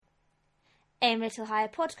Aim Little Higher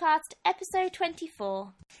Podcast, episode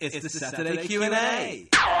 24. It's the Saturday Q&A.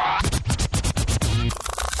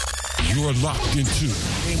 You're locked into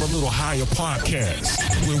Aim a Little Higher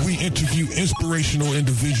Podcast, where we interview inspirational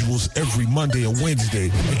individuals every Monday and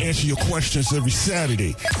Wednesday and answer your questions every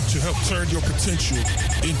Saturday to help turn your potential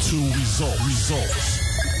into results.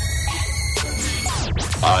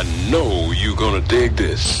 I know you're gonna dig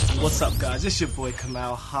this. What's up, guys? It's your boy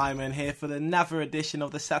Kamal Hyman here for another edition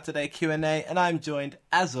of the Saturday Q&A, and I'm joined,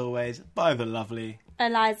 as always, by the lovely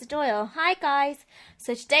Eliza Doyle. Hi, guys.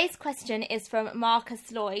 So today's question is from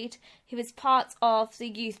Marcus Lloyd, who is part of the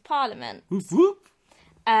Youth Parliament. Whoop whoop.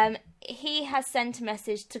 He has sent a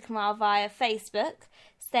message to Kamal via Facebook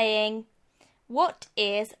saying, "What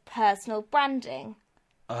is personal branding?"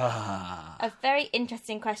 A very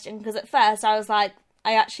interesting question, because at first I was like,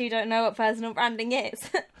 I actually don't know what personal branding is.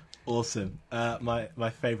 Awesome. My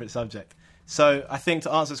favourite subject. So I think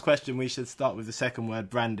to answer this question, we should start with the second word,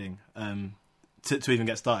 branding, to even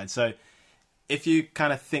get started. So if you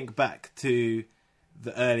kind of think back to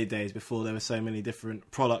the early days before there were so many different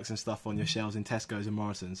products and stuff on your shelves in Tesco's and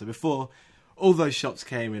Morrison's. So before all those shops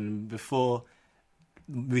came in, before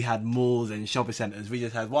we had malls and shopping centres, we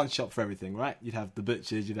just had one shop for everything, right? You'd have the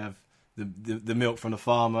butchers, you'd have the milk from the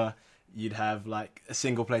farmer, you'd have like a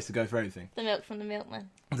single place to go for everything. The milk from the milkman.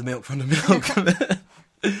 The milk from the milk.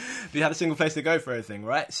 You had a single place to go for everything,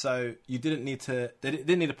 right? So you didn't need to. They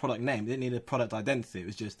didn't need a product name. They didn't need a product identity. It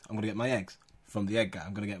was just, I'm going to get my eggs from the egg guy.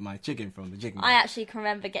 I'm going to get my chicken from the chicken guy. I actually can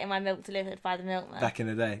remember getting my milk delivered by the milkman. Back in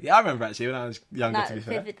the day. Yeah, I remember actually when I was younger, to be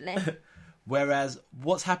fair. Vividly. Whereas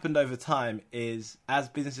what's happened over time is, as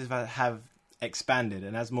businesses have expanded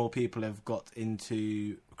and as more people have got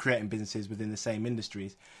into creating businesses within the same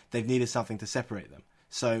industries, they've needed something to separate them.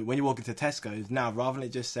 So when you walk into Tesco's now, rather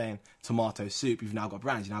than just saying tomato soup, you've now got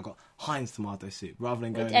brands. You've now got Heinz tomato soup. Rather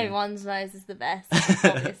than going, which everyone's knows is the best,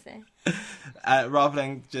 obviously. Rather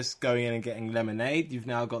than just going in and getting lemonade, you've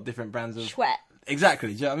now got different brands of Schweppes. Exactly,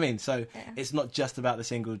 do you know what I mean? So yeah. It's not just about the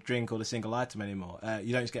single drink or the single item anymore.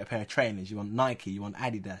 You don't just get a pair of trainers. You want Nike, you want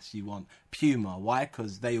Adidas, you want Puma. Why?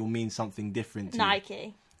 Because they all mean something different to Nike.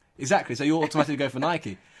 You. Exactly, so you automatically go for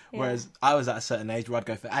Nike. Yeah. Whereas I was at a certain age where I'd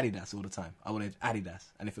go for Adidas all the time. I wanted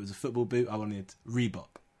Adidas. And if it was a football boot, I wanted Reebok.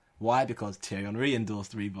 Why? Because Thierry Henry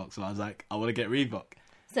endorsed Reebok. So I was like, I want to get Reebok.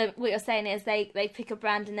 So what you're saying is they pick a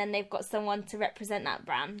brand and then they've got someone to represent that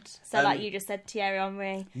brand. So like you just said, Thierry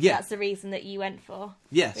Henry. Yeah. That's the reason that you went for.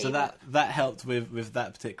 Yeah, Reebok. so that helped with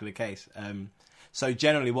that particular case. So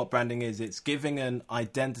generally what branding is, it's giving an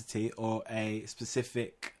identity or a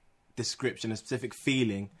specific description, a specific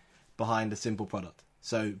feeling behind a simple product.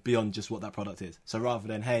 So beyond just what that product is. So rather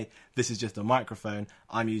than, hey, this is just a microphone,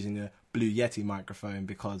 I'm using a Blue Yeti microphone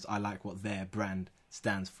because I like what their brand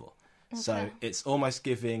stands for. Okay. So it's almost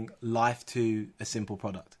giving life to a simple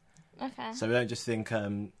product. Okay. So we don't just think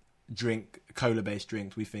cola-based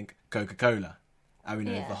drinks, we think Coca-Cola. And we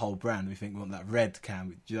know the whole brand. We think we want that red can.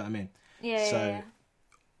 Do you know what I mean? Yeah, so yeah.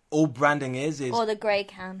 All branding is... Or the grey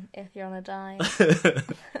can, if you're on a diet.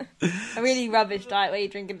 A really rubbish diet where you're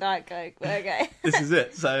drinking Diet Coke, but okay. This is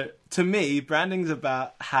it. So, to me, branding's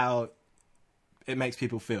about how it makes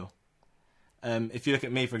people feel. If you look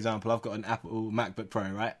at me, for example, I've got an Apple MacBook Pro,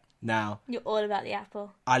 right? Now... You're all about the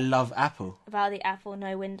Apple. I love Apple. About the Apple,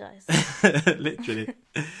 no Windows. Literally.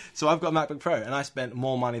 So I've got a MacBook Pro, and I spent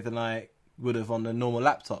more money than I would have on a normal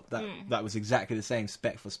laptop. That was exactly the same,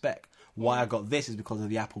 spec for spec. Why I got this is because of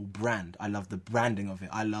the Apple brand. I love the branding of it.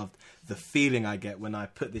 I love the feeling I get when I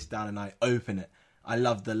put this down and I open it. I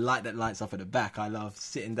love the light that lights up at the back. I love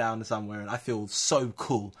sitting down somewhere and I feel so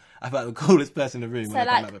cool. I feel like the coolest person in the room. So when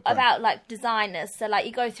like about like designers. So like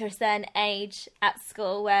you go through a certain age at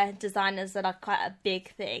school where designers are like quite a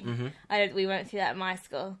big thing. Mm-hmm. I know we went through that at my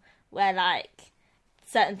school where like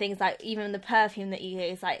certain things, like even the perfume that you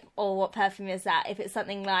use, like, oh, what perfume is that? If it's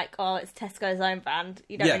something like, oh, it's Tesco's own brand,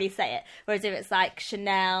 you don't really say it. Whereas if it's like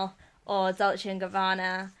Chanel or Dolce &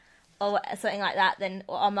 Gabbana or something like that, then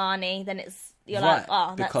or Armani, then you're like,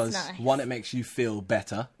 oh, that's because nice. One, it makes you feel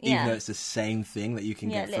better, even though it's the same thing that you can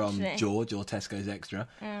get literally. from George or Tesco's Extra.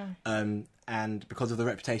 And because of the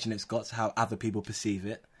reputation it's got, how other people perceive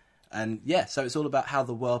it. And so it's all about how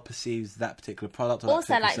the world perceives that particular product. Or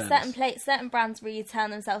also, that like service. certain brands really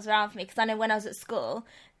turn themselves around for me, because I know when I was at school,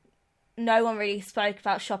 no one really spoke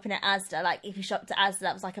about shopping at Asda. Like if you shopped at Asda,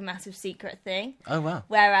 that was like a massive secret thing. Oh wow!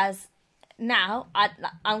 Whereas now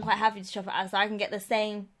I'm quite happy to shop at Asda. I can get the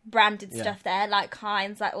same branded stuff there, like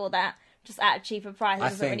Heinz, like all that, just at a cheaper price. It I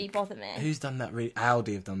doesn't think really bother me. Who's done that?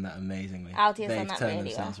 Audi have done that amazingly. Audi has They've done that turned really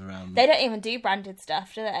themselves well. around. They don't even do branded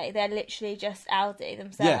stuff, do they? They're literally just Audi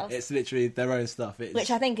themselves. Yeah, it's literally their own stuff.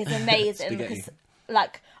 Which I think is amazing Spaghetti. because,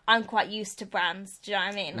 like, I'm quite used to brands. Do you know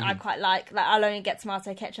what I mean? I quite like I'll only get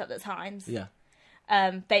tomato ketchup that's Heinz. Yeah.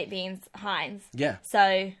 Baked beans, Heinz. Yeah.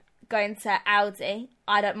 So going to Aldi,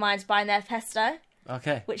 I don't mind buying their pesto,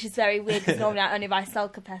 Okay. which is very weird because normally I only buy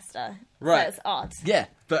Salka pesto. Right. So it's odd. Yeah,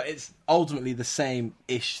 but it's ultimately the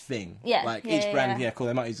same-ish thing. Yeah, Like, yeah, each brand, yeah. cool,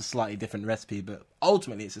 they might use a slightly different recipe, but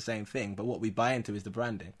ultimately it's the same thing. But what we buy into is the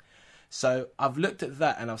branding. So I've looked at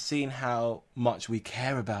that and I've seen how much we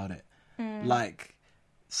care about it. Like,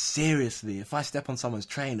 seriously, if I step on someone's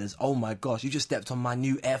trainers, oh my gosh, you just stepped on my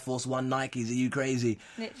new Air Force One Nikes, are you crazy?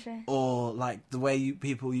 Literally. Or like the way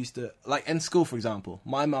people used to, like in school, for example,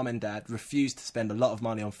 my mum and dad refused to spend a lot of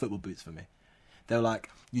money on football boots for me. They were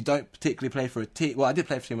like, you don't particularly play for a team. Well, I did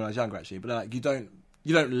play for a team when I was younger, actually, but they're like, you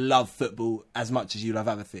don't love football as much as you love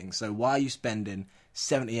other things. So why are you spending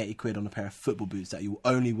 70, 80 quid on a pair of football boots that you will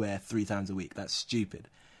only wear 3 times a week? That's stupid.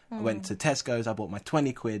 I went to Tesco's, I bought my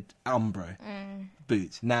 20 quid Umbro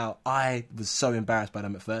boots. Now, I was so embarrassed by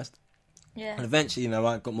them at first. Yeah. And eventually,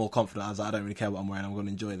 I got more confident. I was like, I don't really care what I'm wearing, I'm going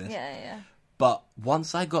to enjoy this. Yeah. But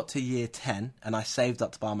once I got to year 10 and I saved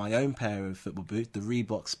up to buy my own pair of football boots, the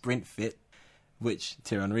Reebok Sprint Fit, which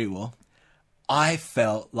Thierry Henry wore, I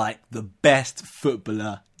felt like the best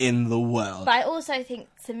footballer in the world. But I also think,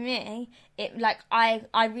 to me, it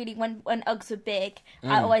I really, when Uggs were big,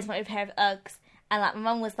 I always wanted a pair of Uggs. And like my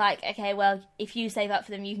mum was like, okay, well, if you save up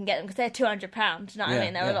for them, you can get them because they're £200. Do you know what I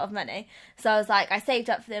mean? They're a lot of money. So I was like, I saved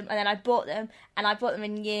up for them, and then I bought them, and I bought them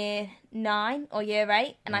in year 9 or year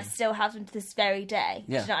 8, and I still have them to this very day.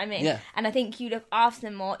 Do you know what I mean? Yeah. And I think you look after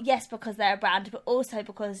them more, yes, because they're a brand, but also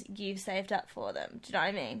because you've saved up for them. Do you know what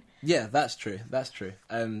I mean? Yeah, that's true.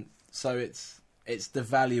 So it's the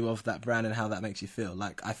value of that brand and how that makes you feel.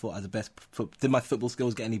 Like, I thought as the best. Did my football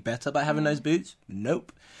skills get any better by having those boots?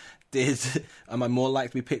 Nope. Am I more likely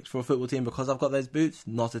to be picked for a football team because I've got those boots?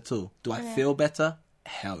 Not at all. Do I feel better?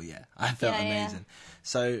 Hell yeah. I felt amazing.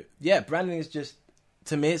 So, yeah, branding is just,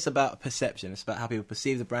 to me, it's about perception. It's about how people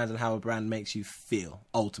perceive the brand and how a brand makes you feel,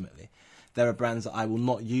 ultimately. There are brands that I will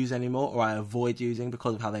not use anymore or I avoid using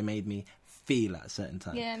because of how they made me feel at a certain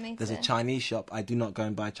time. Yeah, me There's too. a Chinese shop I do not go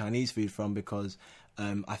and buy Chinese food from because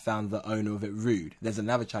I found the owner of it rude. There's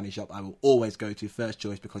another Chinese shop I will always go to first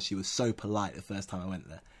choice because she was so polite the first time I went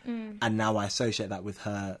there. And now I associate that with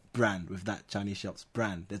her brand, with that Chinese shop's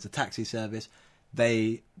brand. There's a taxi service.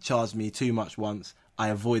 They charged me too much once. I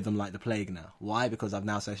avoid them like the plague now. Why? Because I've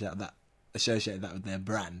now associated that with their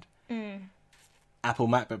brand. Apple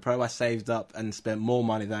MacBook Pro, I saved up and spent more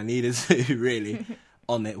money than I needed to, really,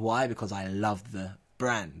 on it. Why? Because I love the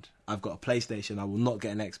brand. I've got a PlayStation. I will not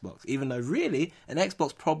get an Xbox. Even though, really, an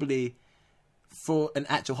Xbox probably, for an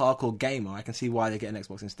actual hardcore gamer, I can see why they get an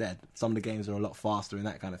Xbox instead. Some of the games are a lot faster and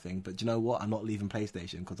that kind of thing. But do you know what? I'm not leaving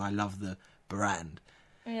PlayStation because I love the brand.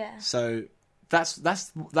 Yeah. So that's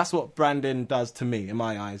what branding does to me, in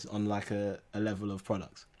my eyes, on like a level of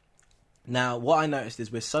products. Now, what I noticed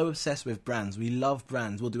is we're so obsessed with brands. We love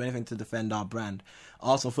brands. We'll do anything to defend our brand.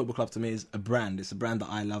 Arsenal Football Club to me is a brand. It's a brand that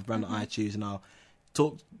I love, brand that I choose, and I'll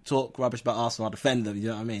talk rubbish about Arsenal. I'll defend them, you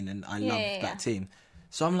know what I mean? And I love that team.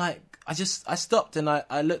 So I'm like, I stopped and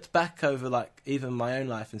I looked back over like even my own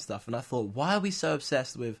life and stuff, and I thought, why are we so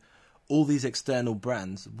obsessed with all these external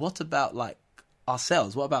brands? What about like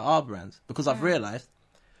ourselves? What about our brands? Because I've realised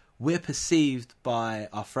we're perceived by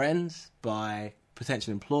our friends, by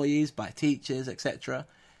potential employees, by teachers, etc.,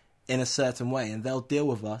 in a certain way, and they'll deal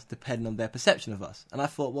with us depending on their perception of us. And I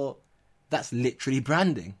thought, well, that's literally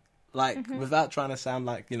branding. Like, without trying to sound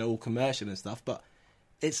like, all commercial and stuff, but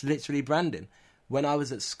it's literally branding. When I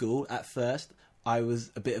was at school, at first, I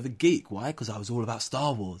was a bit of a geek. Why? Because I was all about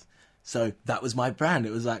Star Wars. So that was my brand.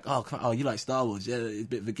 It was like, oh, you like Star Wars? Yeah, a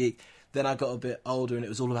bit of a geek. Then I got a bit older and it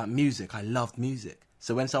was all about music. I loved music.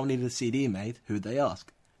 So when someone needed a CD made, who would they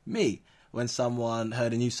ask? Me. When someone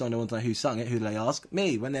heard a new song, they wanted to know who sung it, who did they ask?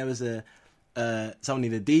 Me. When there was someone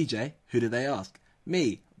needed a DJ, who did they ask?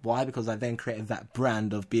 Me. Why? Because I then created that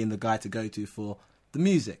brand of being the guy to go to for the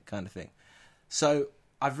music kind of thing. So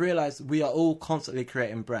I've realised we are all constantly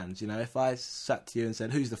creating brands. If I sat to you and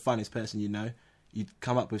said, who's the funniest person you know? You'd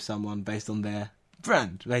come up with someone based on their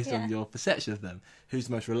brand, based on your perception of them. Who's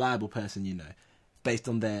the most reliable person you know? Based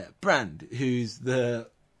on their brand. Who's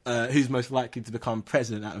most likely to become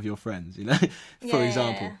president out of your friends, for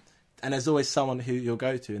example. Yeah. And there's always someone who you'll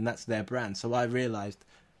go to, and that's their brand. So I realised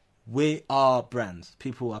we are brands.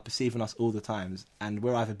 People are perceiving us all the time, and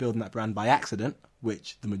we're either building that brand by accident,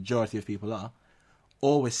 which the majority of people are,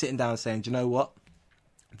 or we're sitting down and saying, do you know what?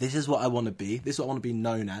 This is what I want to be. This is what I want to be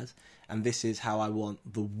known as. And this is how I want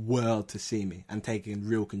the world to see me, and taking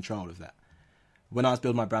real control of that. When I was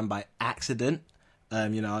building my brand by accident, I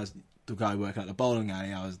was the guy working at the bowling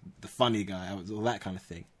alley, I was the funny guy, I was all that kind of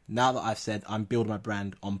thing. Now that I've said I'm building my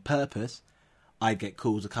brand on purpose, I get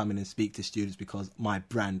calls to come in and speak to students because my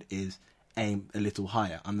brand is aimed a little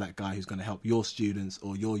higher. I'm that guy who's going to help your students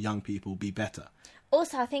or your young people be better.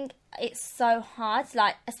 Also, I think it's so hard,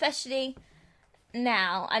 like, especially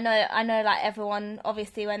now. I know, like, everyone,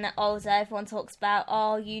 obviously, when they're older, everyone talks about,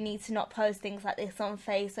 oh, you need to not post things like this on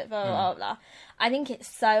Facebook, blah, blah, blah. I think it's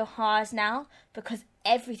so hard now because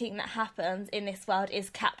everything that happens in this world is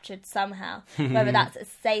captured somehow. Whether that's a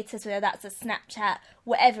status, whether that's a Snapchat,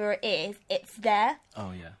 whatever it is, it's there.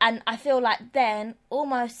 Oh, yeah. And I feel like then,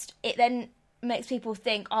 almost, it then makes people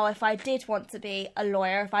think, oh, if I did want to be a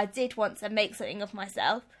lawyer, if I did want to make something of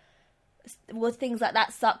myself, will things like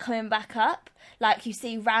that start coming back up? Like, you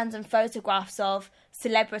see random photographs of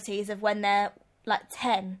celebrities of when they're like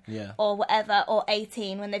 10 or whatever, or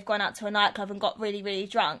 18, when they've gone out to a nightclub and got really, really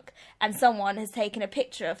drunk, and someone has taken a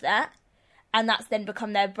picture of that, and that's then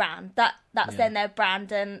become their brand. That's then their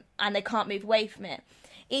brand, and they can't move away from it.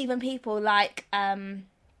 Even people like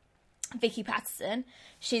Vicky Patterson,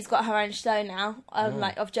 she's got her own show now,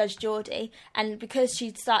 of Judge Geordie, and because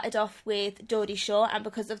she started off with Geordie Shore, and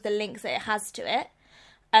because of the links that it has to it,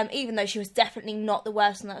 even though she was definitely not the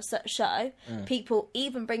worst on that show, people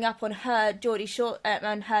even bring up on her Geordie Shore,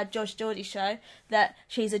 on her Judge Geordie show, that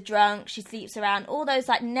she's a drunk, she sleeps around, all those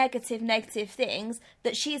like negative things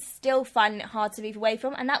that she's still finding it hard to move away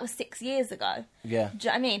from, and that was 6 years ago. Yeah. Do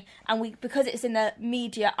you know what I mean? And because it's in the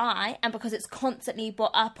media eye, and because it's constantly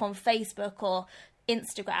brought up on Facebook or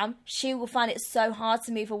Instagram, she will find it so hard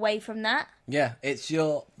to move away from that. Yeah,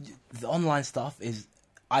 the online stuff is,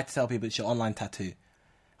 I tell people it's your online tattoo.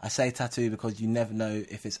 I say tattoo because you never know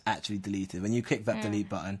if it's actually deleted. When you click that delete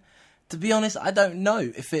button, to be honest, I don't know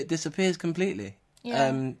if it disappears completely. Yeah.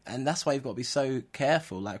 And that's why you've got to be so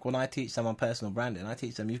careful. Like, when I teach someone personal branding, I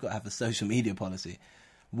teach them you've got to have a social media policy.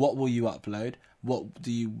 What will you upload? What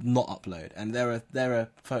do you not upload? And there are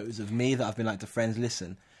photos of me that I've been like to friends,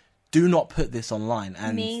 listen, do not put this online.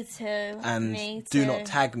 And me too. And do not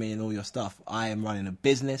tag me in all your stuff. I am running a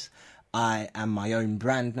business. I am my own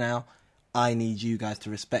brand now. I need you guys to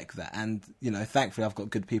respect that. And, thankfully I've got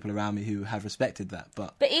good people around me who have respected that.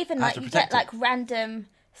 But even, like, you get, like, random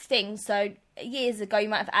things. So, years ago, you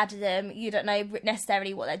might have added them. You don't know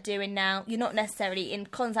necessarily what they're doing now. You're not necessarily in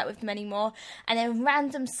contact with them anymore. And then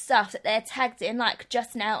random stuff that they're tagged in, like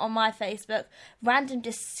just now on my Facebook, random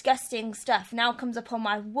disgusting stuff now comes up on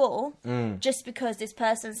my wall just because this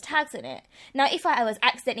person's tagged in it. Now, if I was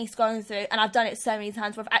accidentally scrolling through, and I've done it so many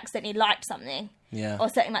times where I've accidentally liked something, or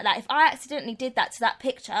something like that, if I accidentally did that to that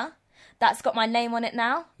picture, that's got my name on it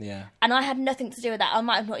now. Yeah. And I had nothing to do with that. I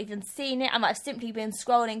might have not even seen it. I might have simply been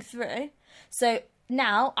scrolling through. So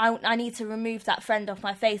now I need to remove that friend off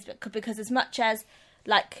my Facebook, because as much as,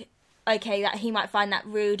 like, okay, that he might find that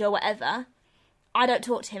rude or whatever, I don't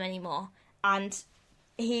talk to him anymore. And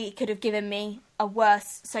he could have given me a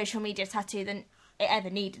worse social media tattoo than it ever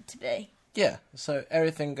needed to be. Yeah, so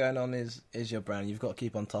everything going on is your brand. You've got to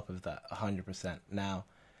keep on top of that 100%. Now,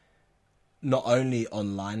 not only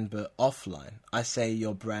online, but offline. I say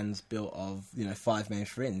your brand's built of, 5 main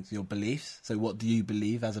things. Your beliefs. So what do you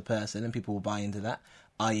believe as a person? And people will buy into that.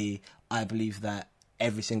 I.e., I believe that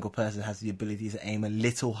every single person has the ability to aim a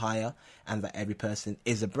little higher, and that every person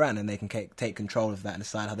is a brand, and they can take control of that and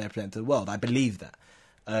decide how they represent to the world. I believe that.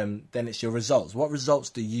 Then it's your results. What results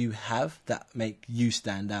do you have that make you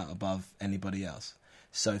stand out above anybody else?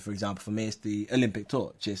 So, for example, for me, it's the Olympic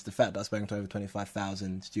torch. It's the fact that I've spoken to over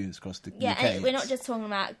 25,000 students across the UK. Yeah, and we're not just talking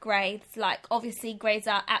about grades. Like, obviously, grades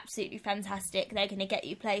are absolutely fantastic. They're going to get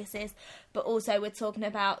you places. But also, we're talking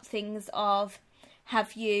about things of,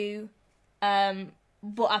 have you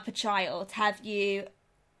brought up a child? Have you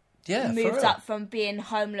moved up from being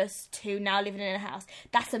homeless to now living in a house?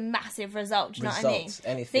 That's a massive result. Do you know what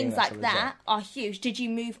I mean? Things like that are huge. Did you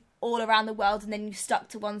move all around the world and then you stuck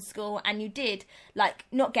to one school and you did, like,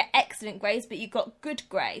 not get excellent grades, but you got good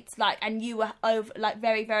grades, like, and you were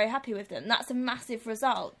very, very happy with them? That's a massive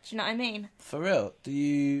result. Do you know what I mean? For real. Do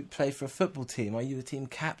you play for a football team? Are you a team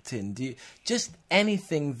captain? Do you just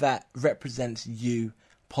anything that represents you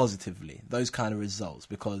positively, those kind of results,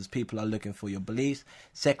 because people are looking for your beliefs.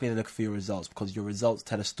 Secondly, they're looking for your results, because your results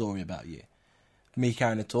tell a story about you. Me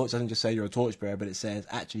carrying a torch doesn't just say you're a torchbearer, but it says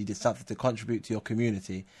actually you did something to contribute to your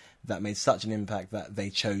community that made such an impact that they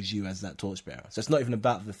chose you as that torchbearer. So it's not even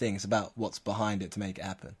about the thing, it's about what's behind it to make it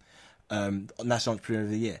happen. National Entrepreneur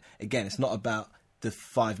of the Year. Again, it's not about the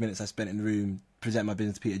 5 minutes I spent in the room present my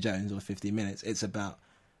business to Peter Jones, or 15 minutes. It's about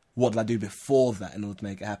what did I do before that in order to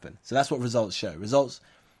make it happen. So that's what results show. The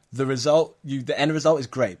end result is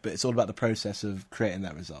great, but it's all about the process of creating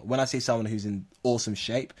that result. When I see someone who's in awesome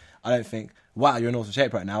shape, I don't think, wow, you're in awesome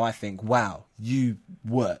shape right now. I think, wow, you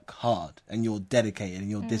work hard and you're dedicated and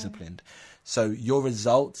you're disciplined. So your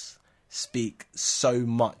results speak so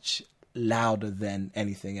much louder than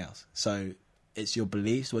anything else. So it's your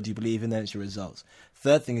beliefs, what do you believe in, then it's your results.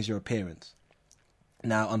 Third thing is your appearance.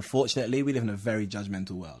 Now, unfortunately, we live in a very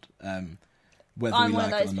judgmental world. Whether I'm we one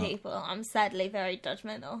like of those it or not. people. I'm sadly very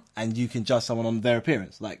judgmental. And you can judge someone on their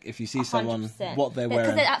appearance. Like, if you see someone, 100%. what they're wearing.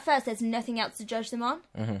 Because at first there's nothing else to judge them on.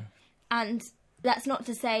 Mm-hmm. And that's not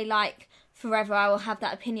to say, like, forever I will have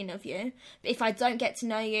that opinion of you. But if I don't get to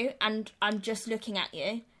know you and I'm just looking at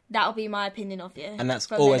you, that'll be my opinion of you. And that's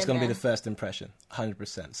from always then going to and be the there. first impression,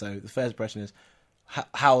 100%. So the first impression is,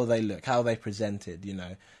 how will they look? How are they presented, you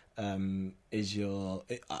know? Is your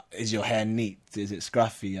hair neat? Is it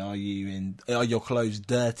scruffy? Are your clothes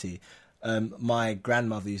dirty? My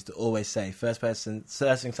grandmother used to always say, first thing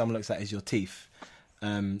someone looks at is your teeth,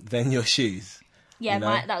 then your shoes. Yeah, you know?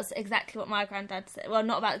 that was exactly what my granddad said. Well,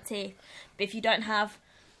 not about the teeth, but if you don't have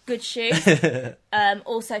good shoes,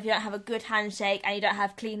 also if you don't have a good handshake and you don't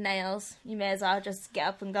have clean nails, you may as well just get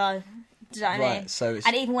up and go. Do you know what I mean? So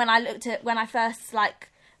and even when I first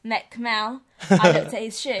met Kamal, I looked at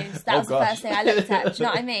his shoes. That was the first thing I looked at. Do you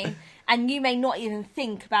know what I mean? And you may not even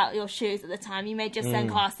think about your shoes at the time. You may just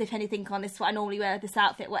think, if anything on this, what I normally wear, this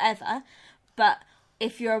outfit, whatever. But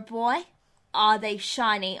if you're a boy, are they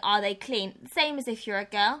shiny? Are they clean? Same as if you're a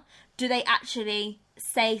girl. Do they actually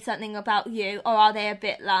say something about you, or are they a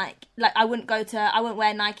bit like I wouldn't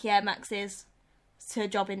wear Nike Air Maxes to a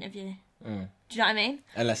job interview. Do you know what I mean?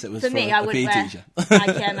 Unless it was for me, a I wouldn't PE wear teacher.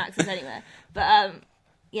 Nike Air Maxes anywhere. But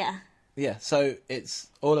yeah. Yeah, so it's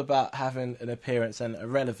all about having an appearance and a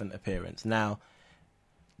relevant appearance. Now,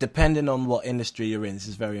 depending on what industry you're in, this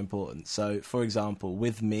is very important. So, for example,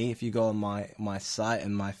 with me, if you go on my site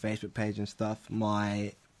and my Facebook page and stuff,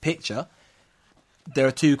 my picture, there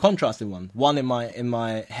are two contrasting ones. One in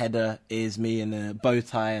my header is me in a bow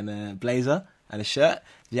tie and a blazer and a shirt.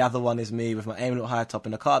 The other one is me with my aim a little higher top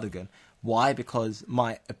and a cardigan. Why? Because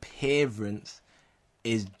my appearance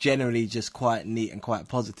is generally just quite neat and quite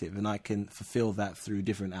positive, and I can fulfill that through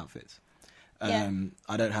different outfits. Yeah.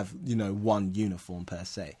 I don't have, one uniform per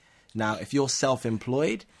se. Now, if you're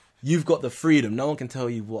self-employed, you've got the freedom. No one can tell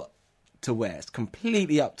you what to wear. It's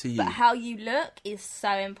completely up to you. But how you look is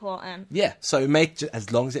so important. Yeah, so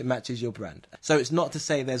as long as it matches your brand. So it's not to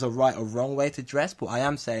say there's a right or wrong way to dress, but what I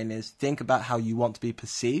am saying is think about how you want to be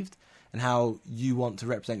perceived and how you want to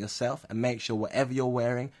represent yourself, and make sure whatever you're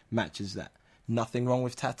wearing matches that. Nothing wrong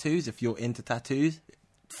with tattoos. If you're into tattoos,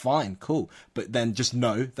 fine, cool. But then just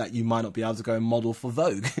know that you might not be able to go and model for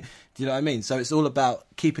Vogue. Do you know what I mean? So it's all about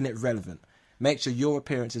keeping it relevant. Make sure your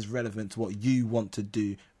appearance is relevant to what you want to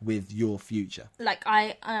do with your future. Like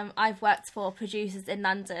I've worked for producers in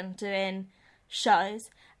London doing shows,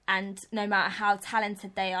 and no matter how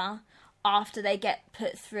talented they are, after they get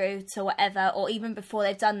put through to whatever, or even before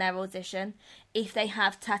they've done their audition, if they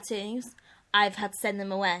have tattoos, I've had to send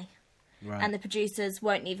them away. Right. And the producers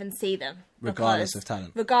won't even see them. Regardless of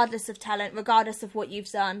talent. Regardless of talent, regardless of what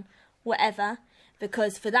you've done, whatever.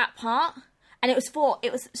 Because for that part, and it was for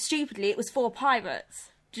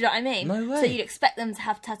pirates. Do you know what I mean? No way. So you'd expect them to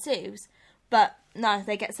have tattoos. But no,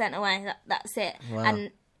 they get sent away. That's it. Wow.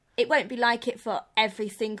 And it won't be like it for every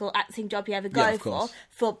single acting job you ever go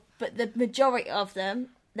but the majority of them,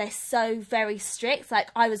 they're so very strict.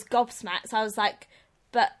 Like, I was gobsmacked. I was like,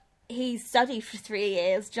 but he studied for 3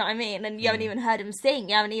 years, do you know what I mean? And you haven't even heard him sing,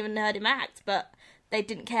 you haven't even heard him act, but they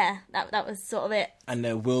didn't care. That was sort of it. And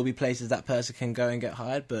there will be places that person can go and get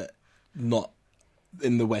hired, but not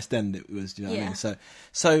in the West End. It was, do you know what I mean?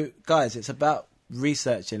 So guys, it's about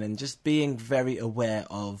researching and just being very aware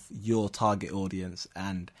of your target audience,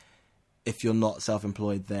 and if you're not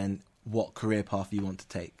self-employed, then what career path you want to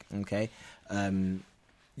take, okay?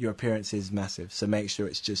 Your appearance is massive, so make sure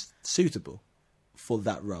it's just suitable for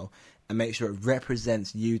that role, and make sure it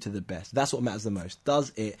represents you to the best. That's what matters the most.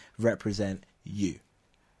 Does it represent you?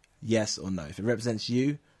 Yes or no? If it represents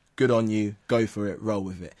you, good on you, go for it, roll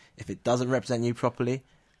with it. If it doesn't represent you properly,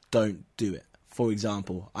 don't do it. For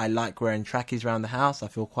example, I like wearing trackies around the house. I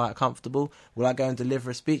feel quite comfortable. Will I go and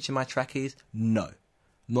deliver a speech in my trackies? No.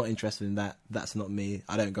 Not interested in that. That's not me.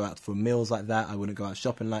 I don't go out for meals like that. I wouldn't go out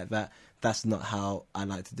shopping like that. That's not how I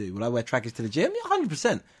like to do. Will I wear trackies to the gym? Yeah,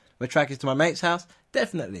 100%. Wear trackies to my mate's house?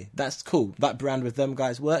 Definitely. That's cool. That brand with them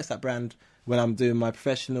guys works. That brand when I'm doing my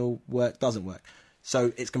professional work doesn't work.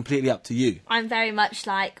 So it's completely up to you. I'm very much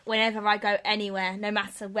like, whenever I go anywhere, no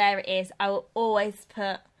matter where it is, I will always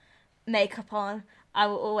put makeup on. I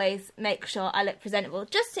will always make sure I look presentable,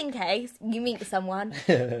 just in case you meet someone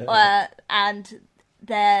and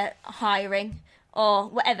they're hiring or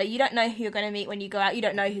whatever. You don't know who you're going to meet when you go out. You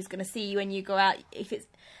don't know who's going to see you when you go out. If it's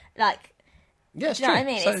like... Yeah, do you know what I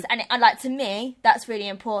mean? So... Like, to me, that's really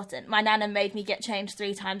important. My nana made me get changed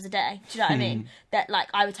 3 times a day. Do you know what I mean? That, like,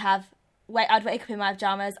 I'd wake up in my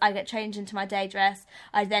pyjamas, I'd get changed into my day dress,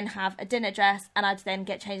 I'd then have a dinner dress, and I'd then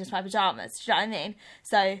get changed into my pyjamas. Do you know what I mean?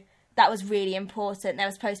 So that was really important. There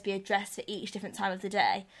was supposed to be a dress for each different time of the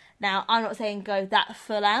day. Now, I'm not saying go that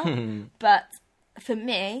full out, but for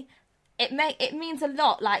me, it means a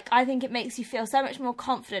lot. Like, I think it makes you feel so much more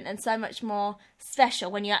confident and so much more special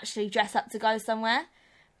when you actually dress up to go somewhere.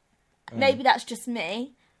 Maybe that's just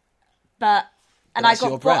me, but I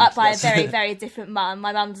got brought up by a very, very different mum.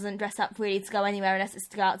 My mum doesn't dress up really to go anywhere unless it's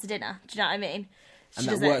to go out to dinner. Do you know what I mean? And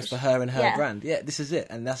that works for her and her brand. Yeah, this is it.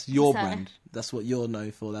 And that's your brand. That's what you're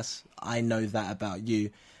known for. I know that about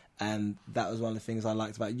you. And that was one of the things I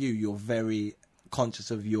liked about you. You're very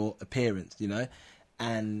conscious of your appearance, you know?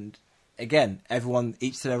 And again, everyone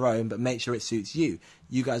each to their own, but make sure it suits you.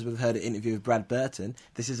 You guys would have heard an interview with Brad Burton.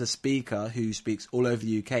 This is a speaker who speaks all over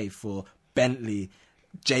the UK for Bentley,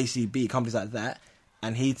 JCB, companies like that.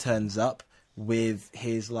 And he turns up with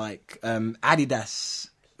his, like, Adidas...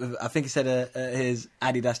 I think he said his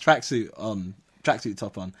Adidas tracksuit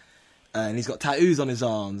top on, and he's got tattoos on his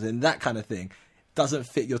arms and that kind of thing. Doesn't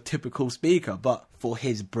fit your typical speaker, but for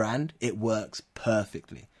his brand, it works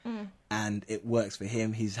perfectly. And it works for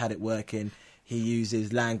him. He's had it working. He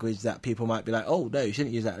uses language that people might be like, oh, no, you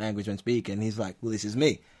shouldn't use that language when speaking. He's like, well, this is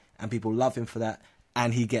me. And people love him for that.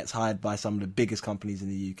 And he gets hired by some of the biggest companies in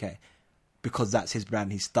the UK because that's his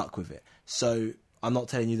brand. He's stuck with it. So... I'm not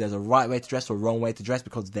telling you there's a right way to dress or a wrong way to dress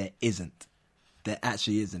because there isn't. There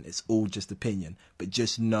actually isn't. It's all just opinion. But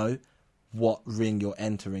just know what ring you're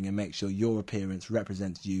entering and make sure your appearance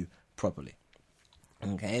represents you properly.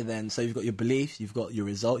 Okay, then, so you've got your beliefs, you've got your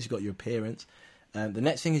results, you've got your appearance. The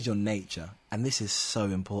next thing is your nature. And this is so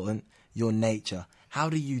important. Your nature.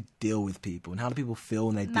 How do you deal with people? And how do people feel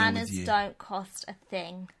when they deal with you? Manners don't cost a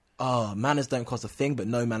thing. Oh, manners don't cost a thing, but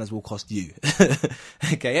no manners will cost you.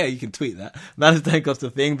 Okay, yeah, you can tweet that. Manners don't cost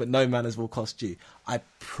a thing, but no manners will cost you. I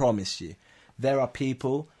promise you. There are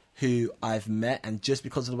people who I've met, and just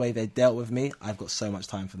because of the way they dealt with me, I've got so much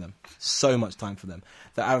time for them. So much time for them.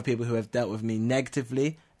 There are people who have dealt with me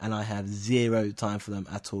negatively, and I have 0 time for them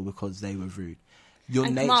at all because they were rude. Your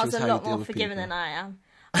and nature Kamal's is how a you lot deal more with forgiving people. than I am.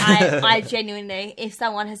 I genuinely, if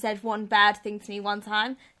someone has said one bad thing to me one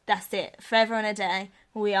time, that's it. Forever and a day,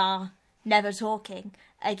 we are never talking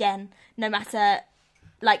again. No matter,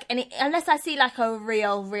 like, unless I see like a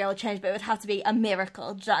real change, but it would have to be a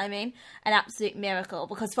miracle. Do you know what I mean? An absolute miracle.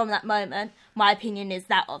 Because from that moment, my opinion is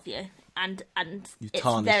that of you, and it's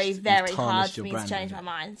very, very hard for me to change my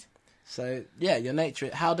mind. So, yeah, your nature.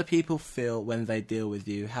 How do people feel when they deal with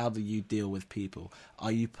you? How do you deal with people?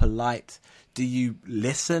 Are you polite? Do you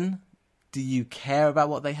listen? Do you care about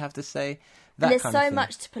what they have to say? There's so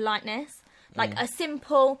much to politeness. Like a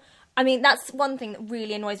simple... I mean, that's one thing that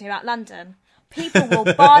really annoys me about London. People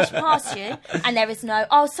will barge past you and there is no,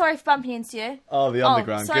 oh, sorry for bumping into you. Oh, the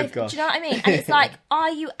underground, sorry, good gosh. do you know what I mean? And it's like, are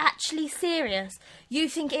you actually serious? You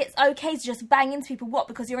think it's okay to just bang into people, what,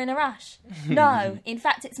 because you're in a rush? No, in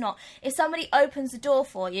fact it's not. If somebody opens the door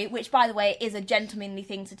for you, which, by the way, is a gentlemanly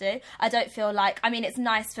thing to do, I don't feel like, I mean, it's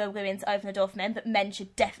nice for women to open the door for men, but men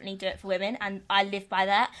should definitely do it for women, and I live by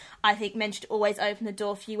that. I think men should always open the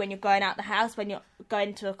door for you when you're going out the house, when you're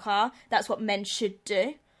going to a car. That's what men should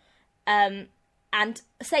do. And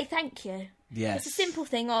say thank you. Yes. It's a simple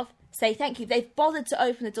thing of say thank you. They've bothered to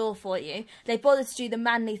open the door for you. They've bothered to do the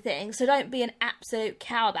manly thing. So don't be an absolute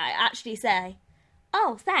cow about it. Actually say,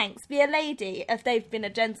 oh, thanks. Be a lady if they've been a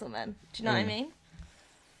gentleman. Do you know what I mean?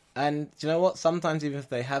 And do you know what? Sometimes even if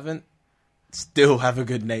they haven't, still have a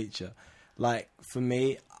good nature. Like, for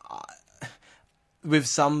me, with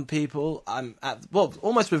some people,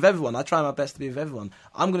 almost with everyone, I try my best to be with everyone.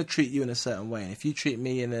 I'm going to treat you in a certain way. And if you treat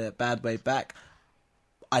me in a bad way back,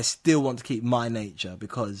 I still want to keep my nature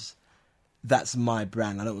because that's my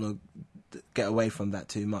brand. I don't want to get away from that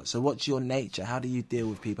too much. So what's your nature? How do you deal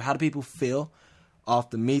with people? How do people feel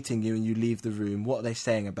after meeting you and you leave the room? What are they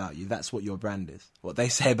saying about you? That's what your brand is. What they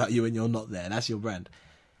say about you when you're not there, that's your brand.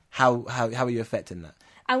 How are you affecting that?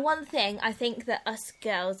 And one thing I think that us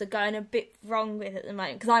girls are going a bit wrong with at the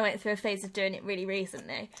moment, because I went through a phase of doing it really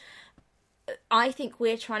recently, I think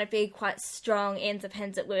we're trying to be quite strong,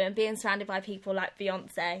 independent women, being surrounded by people like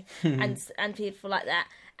Beyonce and people like that.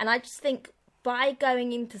 And I just think by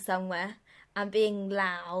going into somewhere and being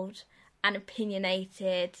loud and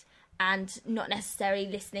opinionated and not necessarily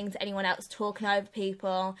listening to anyone else, talking over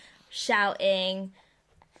people, shouting,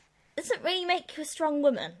 doesn't really make you a strong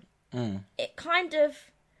woman. It kind of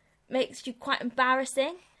makes you quite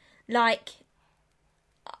embarrassing. Like,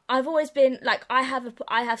 I've always been like, I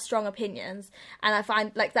have strong opinions, and I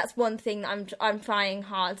find like that's one thing that I'm trying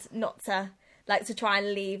hard not to like to try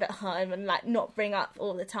and leave at home and like not bring up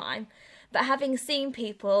all the time. But having seen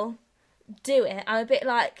people do it, I'm a bit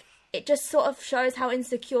like, it just sort of shows how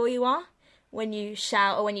insecure you are when you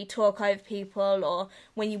shout or when you talk over people or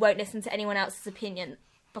when you won't listen to anyone else's opinion,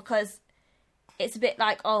 because it's a bit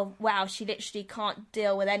like, oh wow, she literally can't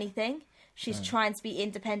deal with anything. She's trying to be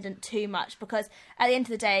independent too much, because at the end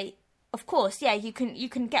of the day, of course, yeah, you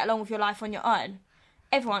can get along with your life on your own.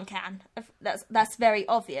 Everyone can. That's very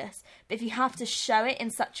obvious. But if you have to show it in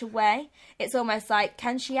such a way, it's almost like,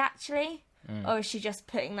 can she actually? Or is she just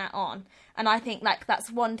putting that on? And I think like that's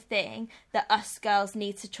one thing that us girls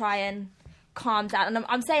need to try and calm down. And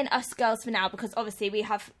I'm saying us girls for now, because obviously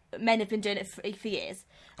men have been doing it for years.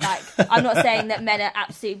 Like, I'm not saying that men are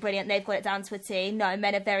absolutely brilliant, they've got it down to a T. No,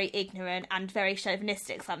 men are very ignorant and very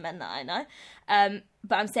chauvinistic, some men that I know.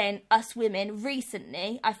 But I'm saying us women,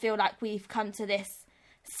 recently, I feel like we've come to this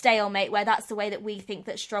stalemate where that's the way that we think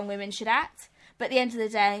that strong women should act. But at the end of the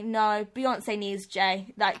day, no, Beyonce needs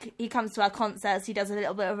Jay. Like, he comes to our concerts, he does a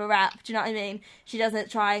little bit of a rap, do you know what I mean? She doesn't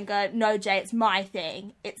try and go, no, Jay, it's my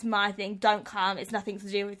thing, don't come, it's nothing to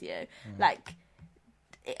do with you. Like,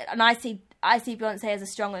 and I see Beyonce as a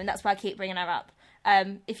strong woman, that's why I keep bringing her up.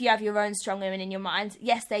 If you have your own strong women in your mind,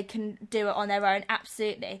 yes, they can do it on their own,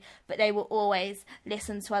 absolutely, but they will always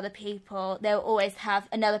listen to other people. They'll always have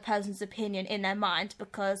another person's opinion in their mind,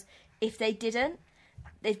 because if they didn't,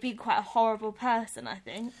 they'd be quite a horrible person, I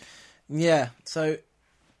think. Yeah, so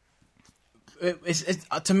it's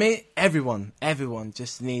to me, everyone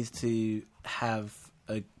just needs to have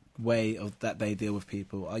a way of that they deal with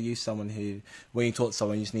people. Are you someone who, when you talk to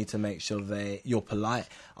someone, you just need to make sure you're polite?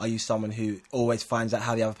 Are you someone who always finds out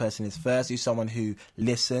how the other person is first? Are you someone who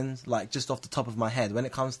listens? Like, just off the top of my head, when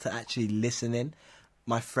it comes to actually listening,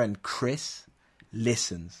 my friend Chris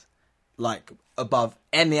listens. Like, above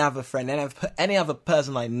any other friend, any other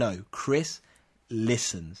person I know, Chris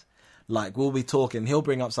listens. Like, we'll be talking, he'll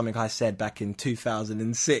bring up something I said back in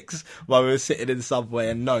 2006 while we were sitting in the subway,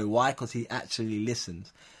 and no, why? Because he actually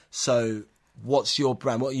listens. So, what's your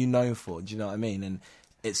brand? What are you known for? Do you know what I mean? And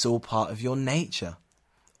it's all part of your nature.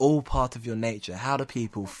 All part of your nature. How do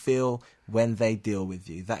people feel when they deal with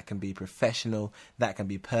you? That can be professional, that can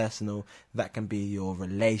be personal, that can be your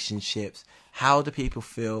relationships. How do people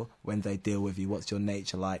feel when they deal with you? What's your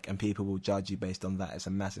nature like? And people will judge you based on that. It's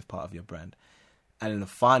a massive part of your brand. And in the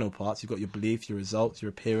final parts, you've got your beliefs, your results, your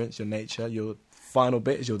appearance, your nature. Your final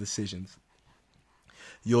bit is your decisions.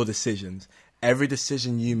 Your decisions. Every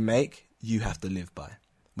decision you make, you have to live by.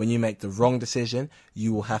 When you make the wrong decision,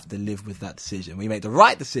 you will have to live with that decision. When you make the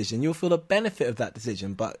right decision, you'll feel the benefit of that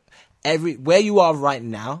decision. But where you are right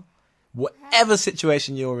now, whatever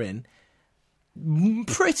situation you're in,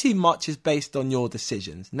 pretty much is based on your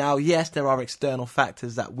decisions. Now, yes, there are external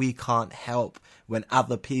factors that we can't help when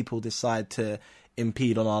other people decide to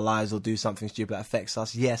impede on our lives or do something stupid that affects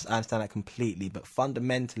us. Yes, I understand that completely. But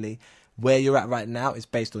fundamentally, where you're at right now is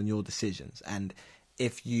based on your decisions. And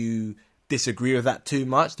if you disagree with that too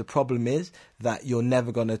much, the problem is that you're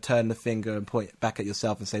never going to turn the finger and point back at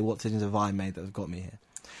yourself and say, what decisions have I made that have got me here?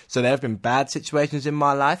 So there have been bad situations in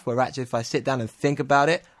my life where actually if I sit down and think about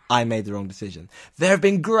it, I made the wrong decision. There have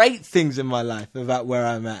been great things in my life about where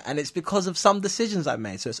I'm at, and it's because of some decisions I've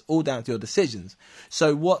made. So it's all down to your decisions.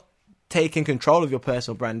 So what taking control of your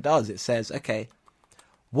personal brand does, it says, okay,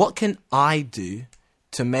 what can I do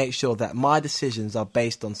to make sure that my decisions are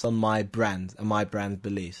based on some of my brand and my brand's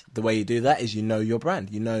beliefs? The way you do that is you know your brand.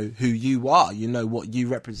 You know who you are. You know what you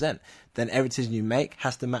represent. Then every decision you make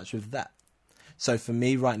has to match with that. So for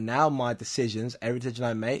me right now, my decisions, every decision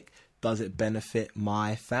I make, does it benefit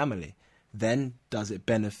my family? Then does it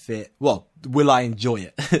benefit, well, will I enjoy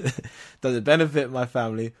it? Does it benefit my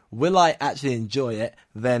family? Will I actually enjoy it?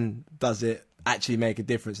 Then does it actually make a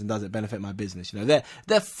difference, and does it benefit my business? You know,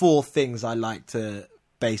 there are 4 things I like to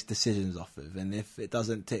base decisions off of, and if it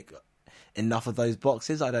doesn't tick enough of those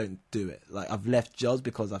boxes, I don't do it. Like, I've left jobs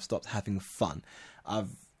because I've stopped having fun. I've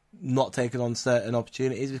not taken on certain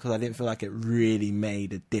opportunities because I didn't feel like it really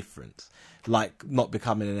made a difference. Like not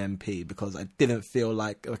becoming an MP, because I didn't feel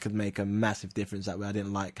like I could make a massive difference that way. I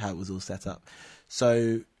didn't like how it was all set up.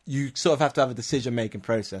 So you sort of have to have a decision-making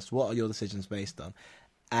process. What are your decisions based on?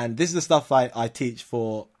 And this is the stuff I teach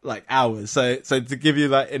for like hours. So to give you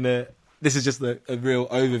like in a this is just a real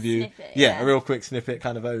overview. Snippet, a real quick snippet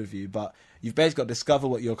kind of overview. But you've basically got to discover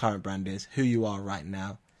what your current brand is, who you are right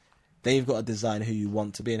now. Then you've got to design who you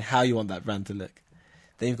want to be and how you want that brand to look.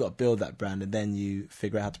 Then you've got to build that brand, and then you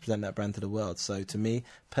figure out how to present that brand to the world. So to me,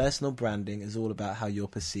 personal branding is all about how you're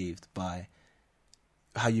perceived by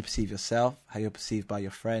how you perceive yourself, how you're perceived by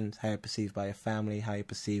your friends, how you're perceived by your family, how you're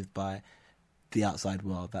perceived by the outside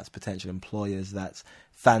world. That's potential employers, that's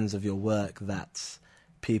fans of your work, that's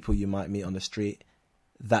people you might meet on the street.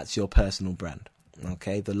 That's your personal brand.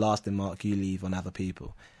 Okay, the lasting mark you leave on other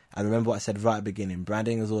people. And remember what I said right at the beginning,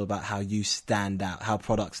 branding is all about how you stand out, how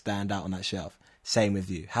products stand out on that shelf. Same with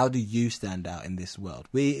you. How do you stand out in this world?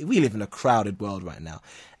 We live in a crowded world right now,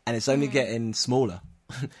 and it's only getting smaller.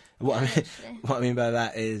 What I mean by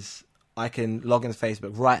that is I can log into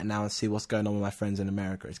Facebook right now and see what's going on with my friends in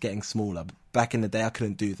America. It's getting smaller. Back in the day, I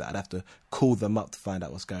couldn't do that. I'd have to call them up to find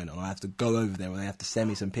out what's going on, or I have to go over there, or they have to send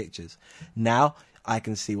me some pictures. Now I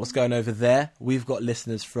can see what's going over there. We've got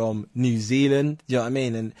listeners from New Zealand. You know what I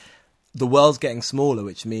mean? And the world's getting smaller,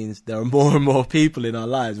 which means there are more and more people in our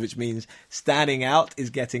lives, which means standing out is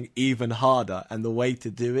getting even harder. And the way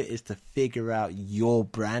to do it is to figure out your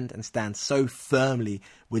brand and stand so firmly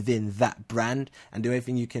within that brand and do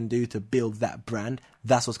everything you can do to build that brand.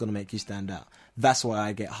 That's what's going to make you stand out. That's why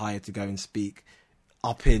I get hired to go and speak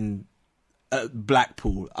up in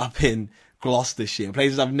Blackpool, up in Gloucestershire,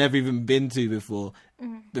 places I've never even been to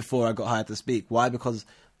before I got hired to speak. Why? Because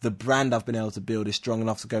the brand I've been able to build is strong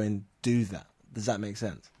enough to go and do that. Does that make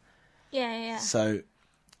sense? Yeah. So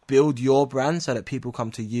build your brand so that people come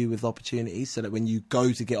to you with opportunities, so that when you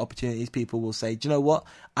go to get opportunities, people will say, do you know what?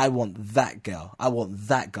 I want that girl. I want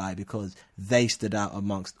that guy because they stood out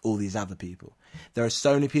amongst all these other people. There are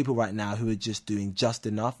so many people right now who are just doing just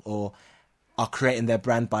enough or are creating their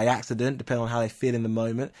brand by accident, depending on how they feel in the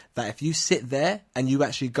moment, that if you sit there and you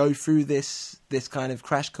actually go through this kind of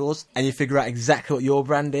crash course and you figure out exactly what your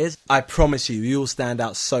brand is, I promise you'll stand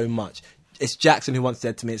out so much. It's Jackson who once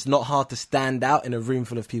said to me, it's not hard to stand out in a room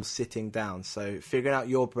full of people sitting down. So figuring out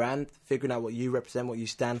your brand, figuring out what you represent, what you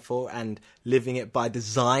stand for, and living it by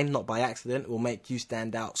design, not by accident, will make you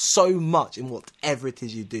stand out so much in whatever it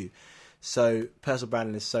is you do. So personal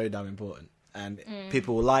branding is so damn important. And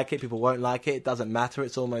people will like it, people won't like it. It doesn't matter.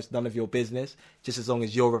 It's almost none of your business, just as long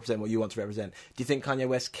as you're representing what you want to represent. Do you think Kanye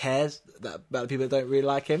West cares about the people that don't really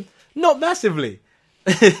like him? Not massively.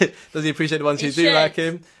 Does he appreciate the ones who do like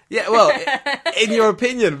him? Yeah, well, in your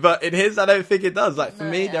opinion, but in his, I don't think it does. Like, for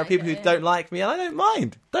me, there are people who don't like me, and I don't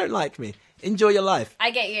mind. Don't like me. Enjoy your life.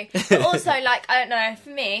 I get you. But also, like, I don't know, for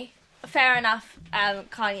me, fair enough,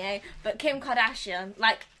 Kanye, but Kim Kardashian,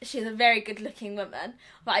 like, she's a very good-looking woman,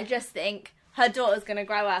 but I just think her daughter's going to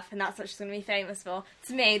grow up and that's what she's going to be famous for.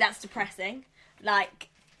 To me, that's depressing. Like,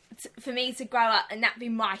 for me to grow up and that be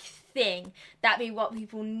my thing, that be what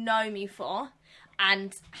people know me for,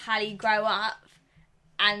 and Hallie grow up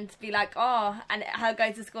and be like, oh, and her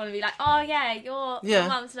go to school and be like, oh, yeah, your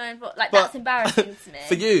mum's known for... Like, but that's embarrassing to me.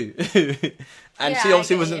 For you. And she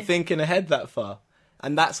obviously wasn't thinking ahead that far.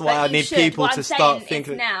 And that's why I need people to start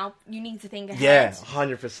thinking. Now you need to think ahead. Yeah,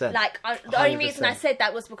 100%. Like the only reason I said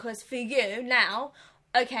that was because for you now,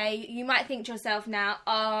 okay, you might think to yourself now,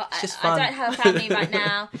 oh, I don't have a family right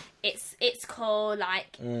now. It's cool.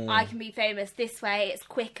 Like I can be famous this way. It's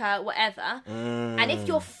quicker, whatever. And if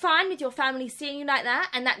you're fine with your family seeing you like that,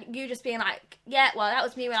 and that you just being like, yeah, well, that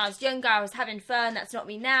was me when I was younger. I was having fun. That's not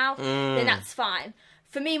me now. Then that's fine.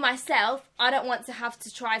 For me myself, I don't want to have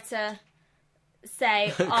to try to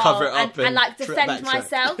say and like defend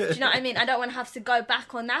myself. Do you know what I mean? I don't want to have to go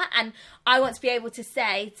back on that, and I want to be able to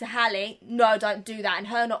say to Hallie, no, don't do that, and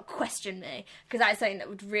her not question me, because that's something that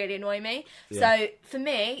would really annoy me. So for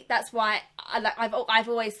me, that's why I've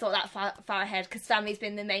always thought that far ahead, because family's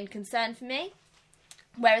been the main concern for me,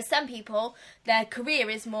 whereas some people, their career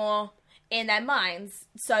is more in their minds,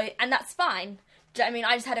 and that's fine. Do you know what I mean?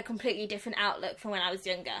 I just had a completely different outlook from when I was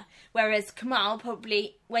younger. Whereas Kamal,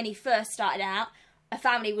 probably, when he first started out, a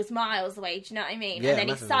family was miles away. Do you know what I mean? Yeah, and then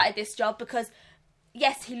he started this job because,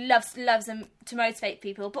 yes, he loves to motivate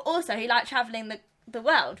people, but also he liked travelling the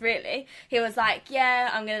world, really. He was like, yeah,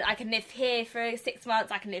 I can live here for 6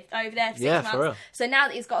 months, I can live over there for 6 months. For real. So now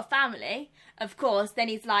that he's got a family, of course, then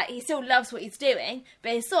he's like, he still loves what he's doing,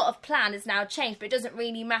 but his sort of plan has now changed, but it doesn't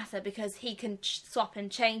really matter because he can swap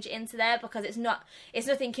and change it into there, because it's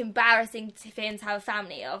nothing embarrassing for him to have a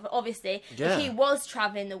family. Obviously, if he was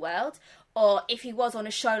travelling the world, or if he was on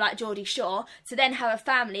a show like Geordie Shore, to then have a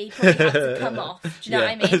family, he probably has to come off. Do you know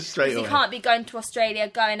what I mean? Because he can't be going to Australia,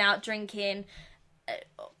 going out drinking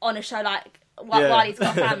on a show like while he's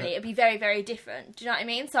got a family, it'd be very, very different. Do you know what I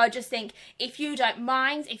mean? So I just think if you don't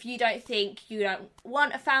mind, if you don't think you don't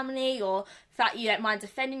want a family, or that you don't mind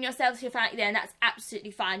defending yourself to your family, then that's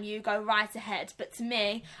absolutely fine. You go right ahead. But to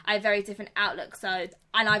me, I have a very different outlook. And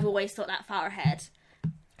I've always thought that far ahead.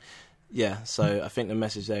 Yeah, so I think the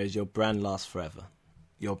message there is your brand lasts forever.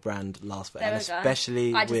 Your brand lasts forever. And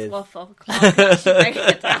especially I just with... waffle. Can't actually break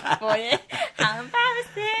it down for you. How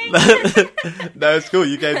embarrassing. No, it's cool.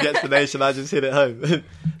 You gave the explanation. I just hit it home.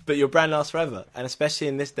 But your brand lasts forever. And especially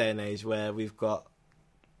in this day and age where we've got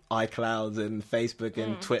iCloud and Facebook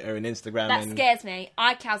and Twitter and Instagram. That scares me.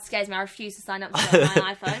 iCloud scares me. I refuse to sign up to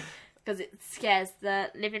my iPhone because it scares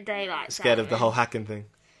the living daylights. Scared of the whole hacking thing.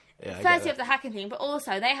 Yeah, firstly of the hacking thing, but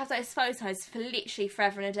also they have those photos for literally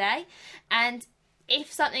forever and a day. And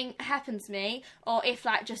if something happens to me, or if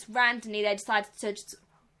like just randomly they decide to just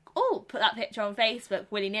put that picture on Facebook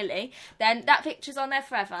willy-nilly, then that picture's on there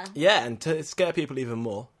forever. Yeah, and to scare people even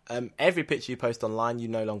more, every picture you post online you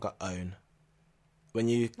no longer own. When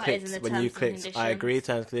you clicked, I agree,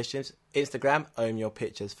 terms and conditions. Instagram, own your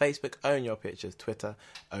pictures. Facebook, own your pictures. Twitter,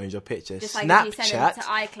 owns your pictures. Just like Snapchat, to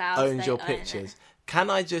iCloud, owns your pictures. Can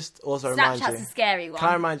I just also remind you... Snapchat's a scary one. Can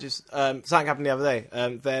I remind you, something happened the other day.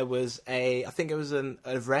 There was I think it was an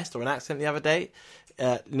arrest or an accident the other day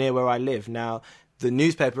near where I live. Now, the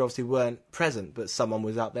newspaper obviously weren't present, but someone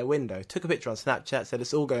was out their window. Took a picture on Snapchat, said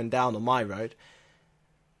it's all going down on my road.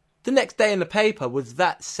 The next day in the paper was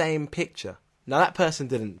that same picture. Now, that person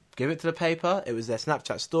didn't give it to the paper. It was their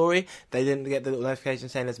Snapchat story. They didn't get the little notification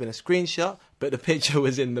saying there's been a screenshot, but the picture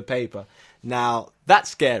was in the paper. Now,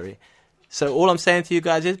 that's scary. So all I'm saying to you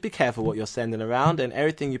guys is be careful what you're sending around, and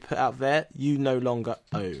everything you put out there, you no longer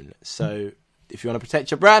own. So if you want to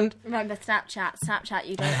protect your brand... Remember Snapchat,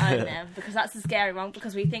 you don't own them, because that's a scary one,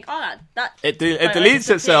 because we think, that It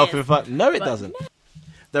deletes itself. In fact, no, it doesn't. No.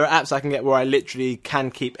 There are apps I can get where I literally can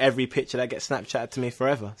keep every picture that gets Snapchatted to me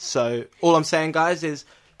forever. So all I'm saying, guys, is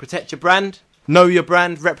protect your brand, know your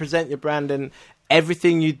brand, represent your brand, and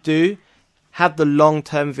everything you do, have the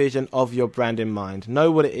long-term vision of your brand in mind. Know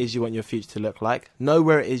what it is you want your future to look like. Know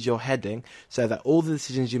where it is you're heading, so that all the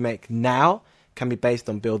decisions you make now can be based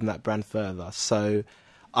on building that brand further. So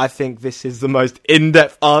I think this is the most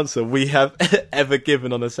in-depth answer we have ever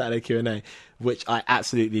given on a Saturday Q&A, which I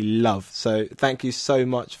absolutely love. So thank you so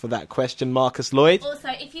much for that question, Marcus Lloyd. Also,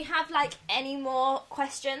 if you have any more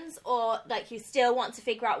questions, or you still want to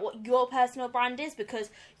figure out what your personal brand is because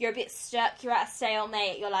you're a bit stuck, you're at a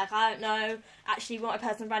stalemate, you're like, I don't know actually what my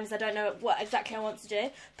personal brand is, I don't know what exactly I want to do,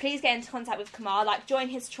 please get into contact with Kamal, join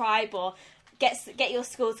his tribe, or get your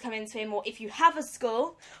school to come into him, or if you have a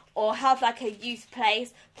school or have a youth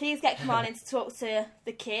place, please get Kamal in to talk to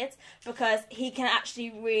the kids, because he can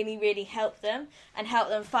actually really, really help them and help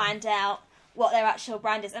them find out what their actual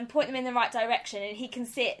brand is and point them in the right direction. And he can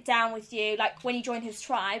sit down with you, when you join his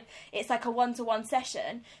tribe, it's a one-to-one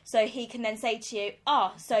session, so he can then say to you,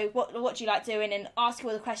 so what do you like doing, and ask you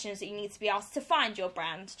all the questions that you need to be asked to find your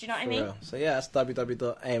brand. Do you know what I mean? Real. So yeah, that's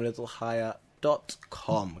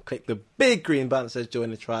www.aimalittlehigher.com. Click the big green button that says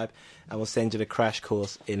join the tribe, and we'll send you the crash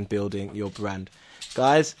course in building your brand.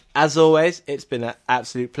 Guys, as always, it's been an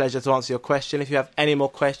absolute pleasure to answer your question. If you have any more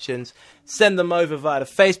questions, send them over via the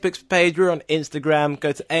Facebook page. We're on Instagram.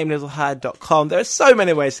 Go to aimalittlehigher.com. There are so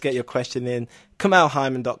many ways to get your question in.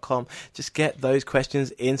 KamalHyman.com. Just get those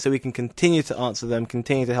questions in so we can continue to answer them,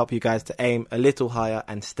 continue to help you guys to aim a little higher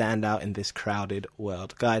and stand out in this crowded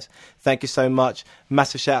world. Guys, thank you so much.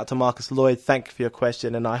 Massive shout out to Marcus Lloyd. Thank you for your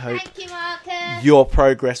question, and I hope your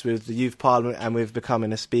progress with the Youth Parliament and with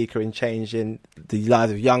becoming a speaker and changing the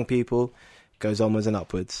lives of young people goes onwards and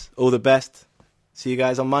upwards. All the best. See you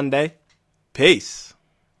guys on Monday. Peace.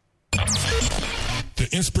 The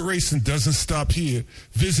inspiration doesn't stop here.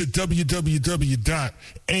 Visit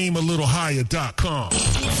www.aimalittlehigher.com.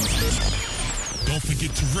 Don't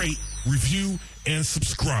forget to rate, review, and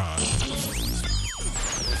subscribe.